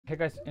Hey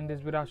guys, in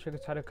this video I'll show you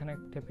how to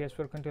connect a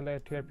PS4 controller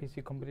to your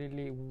PC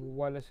completely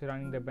wirelessly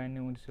running the brand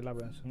new Windows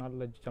 11. So now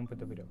let's jump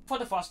into the video. For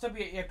the first step,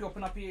 you have to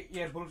open up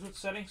your Bluetooth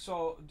settings.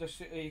 So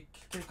just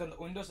click on the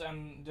Windows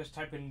and just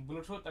type in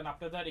Bluetooth, and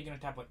after that you're gonna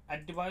tap on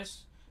Add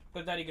Device.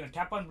 After that you're gonna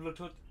tap on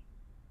Bluetooth,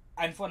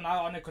 and for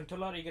now on a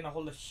controller you're gonna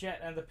hold the share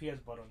and the PS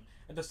button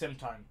at the same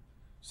time.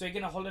 So you're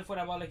gonna hold it for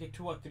about like a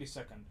 2 or 3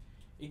 seconds.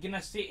 You're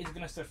gonna see it's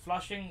gonna start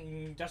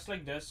flashing just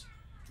like this,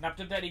 and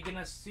after that you're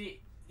gonna see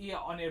here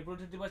on your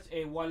Bluetooth device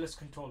a wireless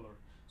controller.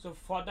 So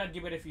for that,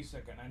 give it a few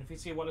seconds, and if you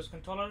see a wireless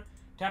controller,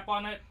 tap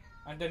on it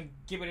and then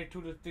give it a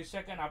 2 to 3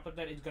 seconds. After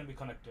that it's gonna be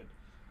connected.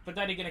 After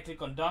that you're gonna click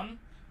on done.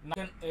 Now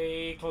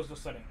you can close the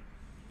setting.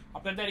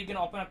 After that you're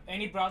gonna open up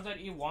any browser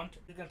you want.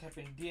 You're gonna type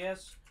in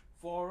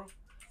DS4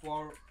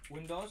 for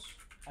Windows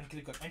and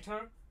click on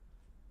enter,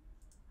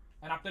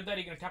 and after that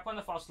you're gonna tap on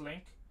the first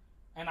link,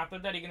 and after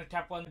that you're gonna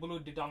tap on the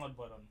blue download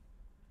button.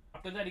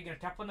 After that you're gonna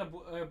tap on the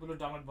blue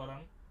download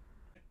button.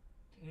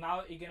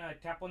 Now you're gonna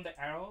tap on the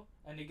arrow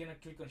and you're gonna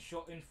click on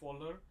show in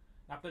folder.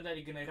 After that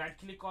you're gonna right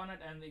click on it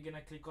and you're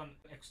gonna click on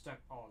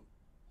extract all.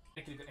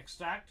 Click on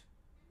extract,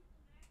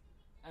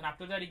 and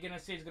after that you're gonna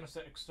see it's gonna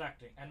start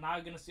extracting, and now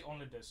you're gonna see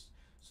only this.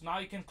 So now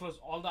you can close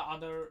all the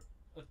other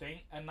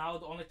thing, and now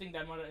the only thing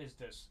that matters is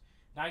this.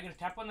 Now you're gonna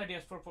tap on the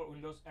DS4 for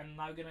Windows, and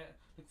now you're gonna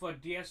look for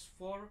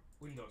DS4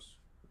 Windows,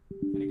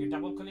 and you can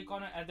double click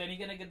on it, and then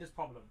you're gonna get this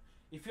problem.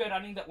 If you are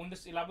running the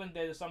Windows 11,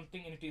 there is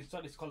something in it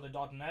installed. It's called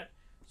the .NET.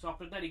 So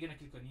after that you're gonna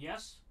click on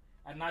yes,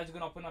 and now it's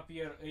gonna open up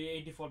your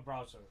default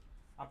browser.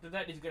 After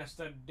that it's gonna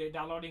start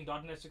downloading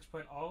 .NET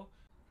 6.0.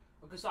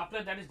 Okay, so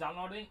after that is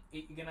downloading,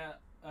 you're gonna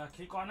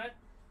click on it.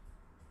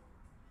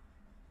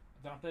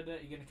 Then after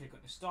that you're gonna click on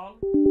install,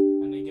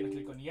 and then you're gonna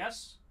click on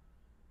yes,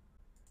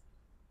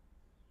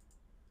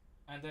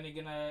 and then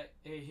you're gonna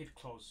hit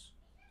close.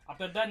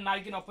 After that, now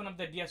you can open up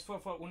the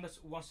DS4 for Windows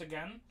once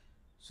again.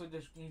 So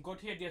just go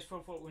to your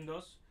DS4 for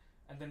Windows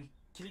and then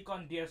click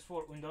on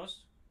DS4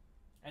 Windows,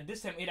 and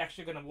this time it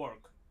actually gonna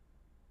work.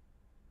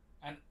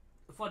 And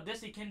for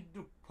this you can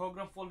do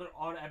program folder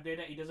or app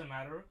data, it doesn't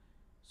matter.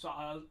 So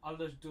I'll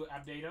just do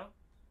app data.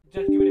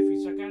 Just give it a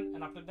few seconds,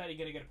 and after that you're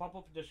gonna get a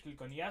pop-up. Just click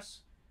on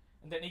yes,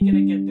 and then you're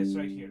gonna get this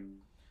right here.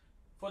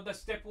 For the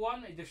step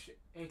 1, you just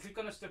click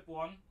on the step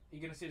 1.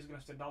 You're gonna see it's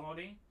gonna start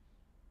downloading.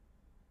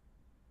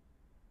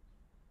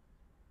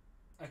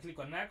 I click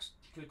on next,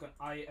 click on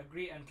I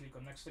agree, and click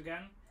on next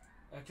again.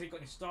 Click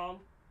on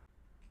install.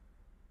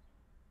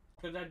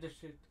 After that just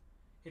hit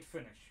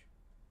finish.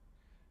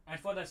 And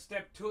for the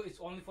step 2, it's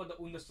only for the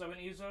Windows 7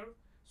 user.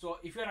 So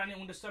if you're running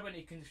Windows 7,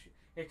 you can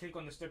click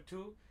on the step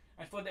 2.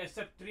 And for the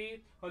step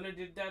 3, already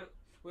did that.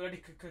 We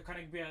already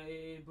connect via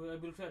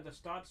Bluetooth at the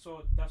start,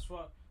 so that's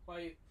why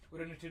we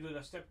don't need to do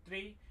the step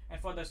 3. And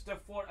for the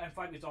step 4 and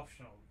 5 is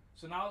optional.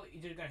 So now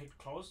you're just gonna hit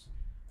close.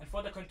 And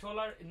for the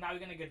controller, now you're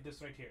gonna get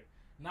this right here.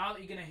 Now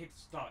you're gonna hit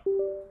start.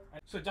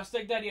 And so just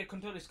like that, your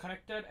controller is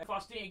connected. And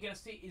first thing you're gonna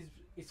see is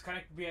it's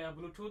connected via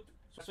Bluetooth,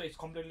 so it's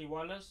completely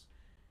wireless.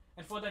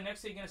 And for the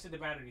next thing, you're gonna see the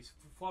batteries.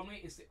 For me,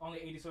 it's only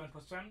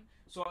 87%.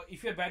 So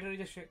if your battery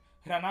just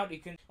run out, you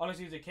can always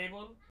use a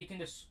cable. You can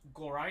just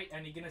go right,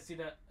 and you're gonna see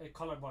the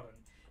color button.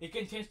 You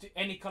can change to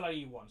any color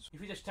you want. So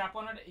if you just tap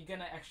on it, you're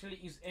gonna actually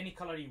use any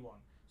color you want.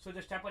 So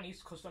just tap on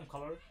each custom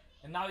color,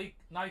 and now you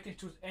can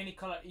choose any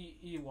color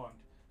you want.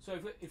 So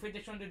if I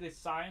just want to do this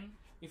sign,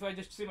 if I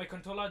just see my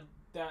controller,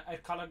 the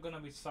color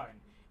gonna be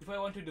sign. If I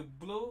want to do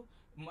blue,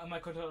 my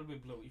controller will be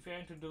blue. If I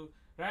want to do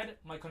red,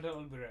 my controller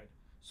will be red.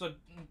 So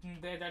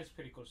that is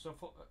pretty cool. So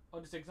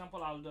for this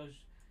example, I'll just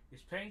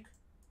use pink.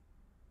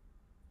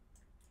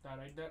 That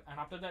right there, and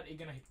after that you're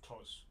gonna hit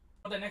close.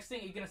 For the next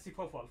thing, you're gonna see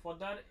profile. For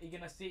that, you're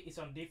gonna see it's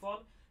on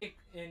default. Click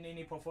in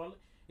any profile.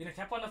 You're gonna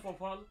tap on the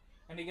profile,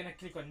 and you're gonna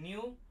click on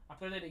new.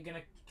 After that, you're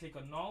gonna click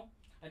on no,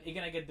 and you're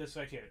gonna get this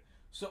right here.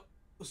 So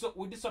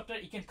with this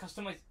software, you can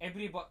customize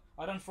every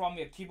button from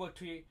your keyboard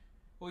to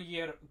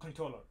your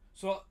controller.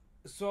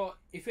 So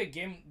if a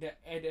game that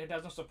it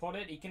doesn't support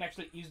it, you can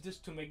actually use this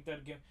to make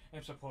that game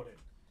supported.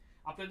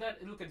 After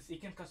that, look at this. You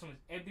can customize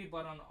every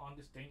button on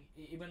this thing,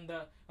 even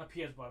the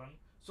PS button.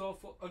 So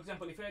for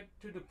example, if I had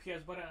to do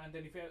PS button, and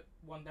then if I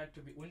want that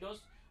to be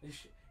Windows,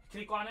 just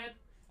click on it.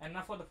 And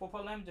now for the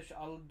profile name,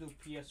 I'll do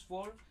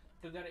PS4.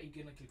 After that,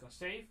 you're gonna click on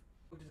save.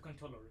 Go to the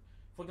controller.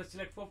 For the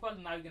select profile,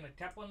 now you're gonna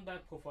tap on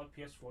that profile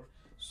PS4.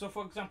 So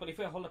for example, if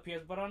I hold the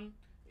PS button,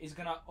 it's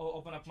gonna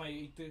open up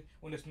my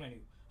Windows menu.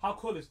 How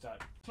cool is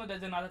that? So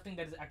there's another thing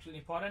that is actually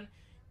important.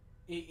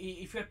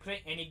 If you're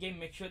playing any game,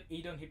 make sure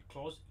you don't hit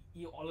close.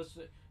 You always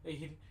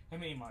hit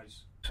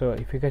minimize. So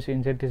if you guys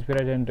enjoyed this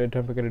video, then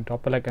don't forget to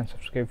drop a like and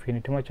subscribe if you're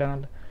new to my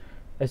channel.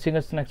 I'll see you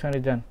guys next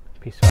time.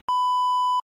 Peace out.